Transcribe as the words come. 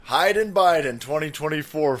Hide Biden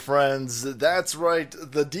 2024, friends. That's right.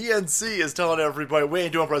 The DNC is telling everybody we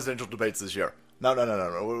ain't doing presidential debates this year. No.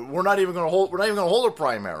 We're not even going to hold a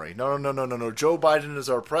primary. No. Joe Biden is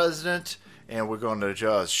our president, and we're going to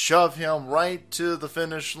just shove him right to the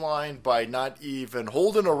finish line by not even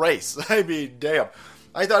holding a race. I mean, damn.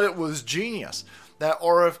 I thought it was genius that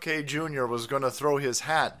RFK Jr. was going to throw his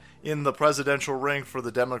hat in the presidential ring for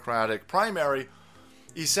the Democratic primary,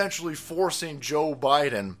 essentially forcing Joe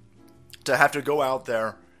Biden to have to go out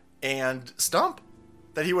there and stump.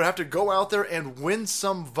 That he would have to go out there and win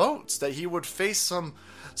some votes. That he would face some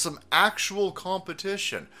actual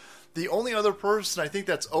competition. The only other person I think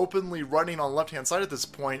that's openly running on the left-hand side at this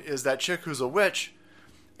point is that chick who's a witch.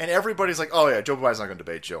 And everybody's like, oh yeah, Joe Biden's not going to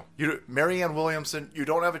debate you. Marianne Williamson, you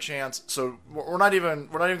don't have a chance. So we're not even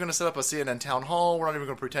going to set up a CNN town hall. We're not even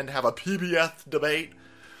going to pretend to have a PBS debate.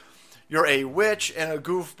 You're a witch and a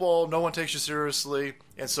goofball. No one takes you seriously.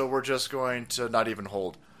 And so we're just going to not even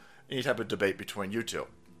hold any type of debate between you two.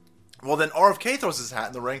 Well, then RFK throws his hat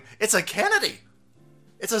in the ring. It's a Kennedy.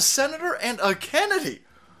 It's a senator and a Kennedy.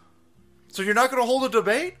 So you're not going to hold a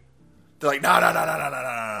debate? They're like,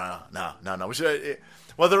 no. We should,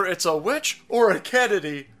 whether it's a witch or a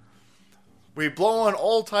Kennedy, we blow on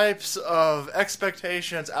all types of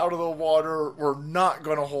expectations out of the water. We're not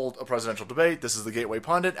going to hold a presidential debate. This is the Gateway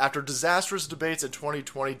Pundit. After disastrous debates in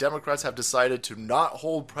 2020, Democrats have decided to not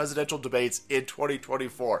hold presidential debates in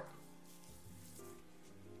 2024.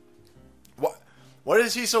 What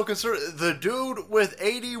is he so concerned? The dude with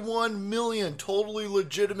 81 million totally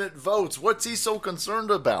legitimate votes. What's he so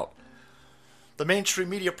concerned about? The mainstream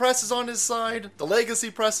media press is on his side. The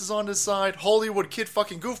legacy press is on his side. Hollywood kid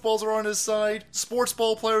fucking goofballs are on his side. Sports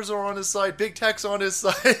ball players are on his side. Big tech's on his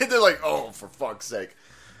side. They're like, oh, for fuck's sake.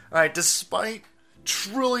 Alright, despite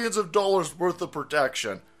trillions of dollars worth of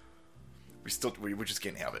protection, we just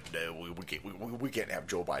can't have it. No, we can't have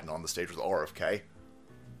Joe Biden on the stage with RFK.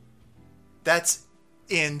 That's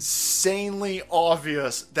insanely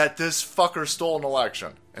obvious that this fucker stole an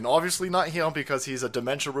election. And obviously not him, because he's a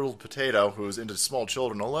dementia-riddled potato who's into small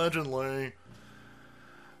children, allegedly.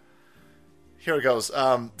 Here it goes.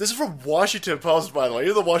 This is from Washington Post, by the way.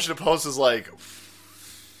 Even the Washington Post is like,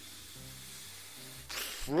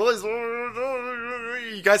 really?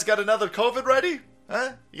 You guys got another COVID ready?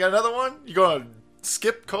 Huh? You got another one? You gonna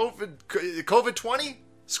skip COVID 20?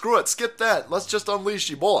 Screw it, skip that. Let's just unleash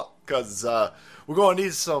Ebola. Because we're going to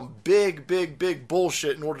need some big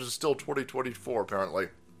bullshit in order to steal 2024, apparently.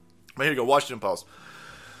 But here you go, Washington Post.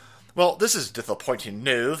 Well, this is disappointing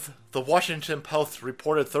news. The Washington Post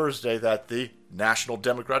reported Thursday that the National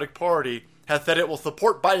Democratic Party has said it will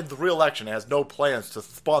support Biden's re-election and has no plans to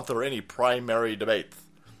sponsor any primary debates.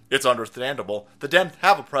 It's understandable. The Dems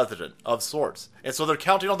have a president of sorts, and so they're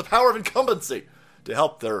counting on the power of incumbency to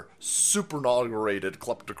help their super-inaugurated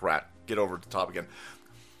kleptocrat get over the top again.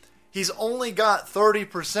 He's only got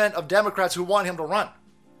 30% of Democrats who want him to run.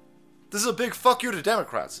 This is a big fuck you to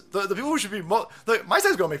Democrats. The people who should be... my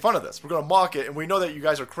side's going to make fun of this. We're going to mock it, and we know that you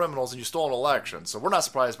guys are criminals and you stole an election, so we're not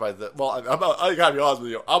surprised by that. Well, I got to be honest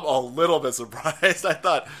with you. I'm a little bit surprised. I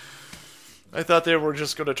thought they were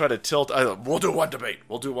just going to try to tilt... we'll do one debate.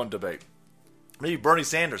 Maybe Bernie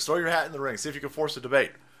Sanders, throw your hat in the ring. See if you can force a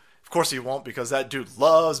debate. Of course he won't, because that dude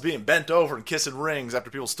loves being bent over and kissing rings after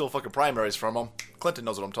people steal fucking primaries from him. Clinton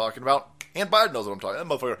knows what I'm talking about. And Biden knows what I'm talking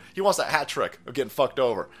about. That motherfucker, he wants that hat trick of getting fucked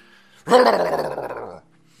over.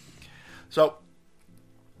 So,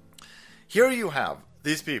 here you have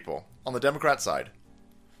these people on the Democrat side.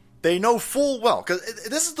 They know full well, because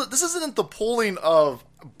this isn't the polling of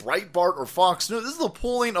Breitbart or Fox News. This is the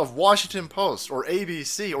polling of Washington Post or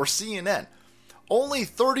ABC or CNN. Only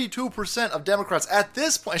 32% of Democrats at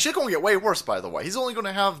this point. Shit's going to get way worse, by the way. He's only going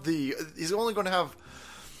to have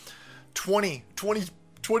 20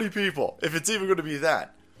 people, if it's even going to be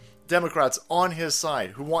that, Democrats on his side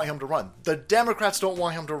who want him to run. The Democrats don't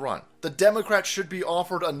want him to run. The Democrats should be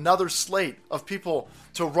offered another slate of people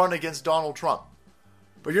to run against Donald Trump.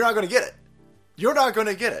 But you're not going to get it. You're not going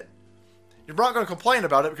to get it. You're not going to complain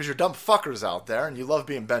about it because you're dumb fuckers out there and you love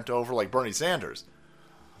being bent over like Bernie Sanders.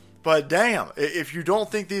 But damn, if you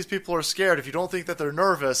don't think these people are scared, if you don't think that they're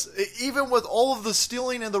nervous, even with all of the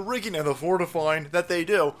stealing and the rigging and the fortifying that they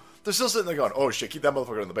do, they're still sitting there going, oh shit, keep that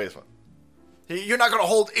motherfucker in the basement. You're not going to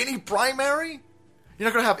hold any primary? You're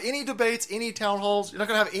not going to have any debates, any town halls? You're not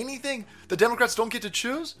going to have anything? The Democrats don't get to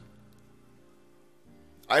choose?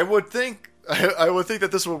 I would think that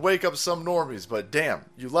this would wake up some normies, but damn,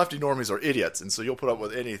 you lefty normies are idiots, and so you'll put up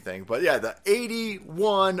with anything. But yeah, the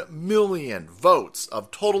 81 million votes of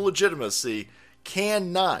total legitimacy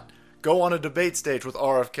cannot go on a debate stage with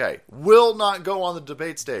RFK. Will not go on the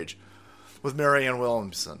debate stage with Marianne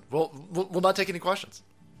Williamson. Will not take any questions.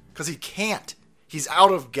 Because he can't. He's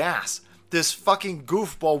out of gas. This fucking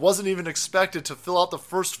goofball wasn't even expected to fill out the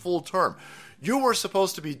first full term. You were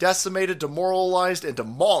supposed to be decimated, demoralized, and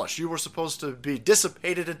demolished. You were supposed to be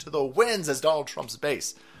dissipated into the winds as Donald Trump's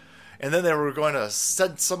base. And then they were going to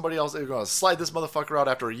send somebody else. They were going to slide this motherfucker out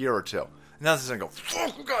after a year or two. And now they're going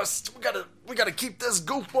to go, we gotta keep this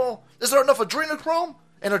goofball. Is there enough adrenochrome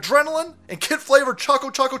and adrenaline and kid-flavored choco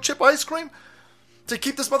chip ice cream to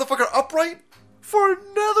keep this motherfucker upright for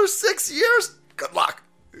another 6 years? Good luck.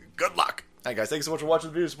 Good luck. Hi guys, thanks so much for watching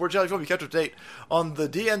the video. Support channel if you want to be kept up to date on the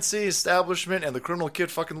DNC establishment and the criminal kid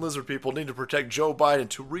fucking lizard people need to protect Joe Biden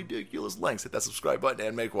to ridiculous lengths. Hit that subscribe button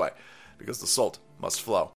and make way, because the salt must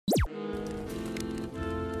flow.